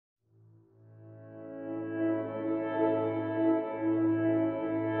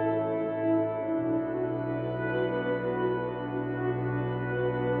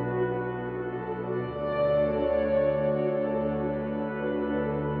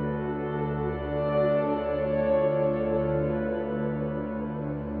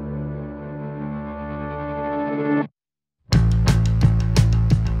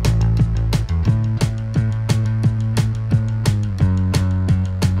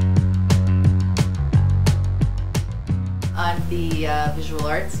the visual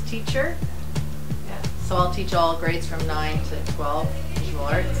arts teacher. Yeah. So I'll teach all grades from 9 to 12 visual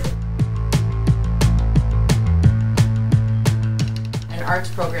arts. And arts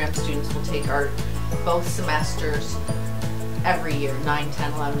program students will take art both semesters every year, 9,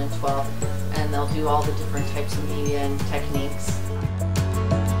 10, 11, and 12, and they'll do all the different types of media and techniques.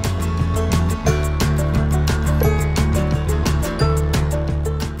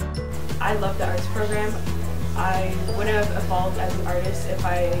 I love the arts program. I wouldn't have evolved as an artist if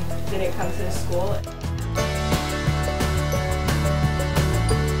I didn't come to this school.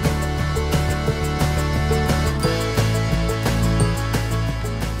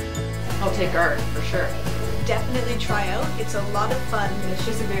 I'll take art, for sure. Definitely try out. It's a lot of fun. And it's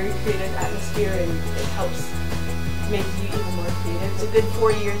just a very creative atmosphere, and it helps make you even more creative. It's a good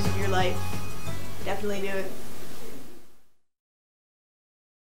 4 years of your life. Definitely do it.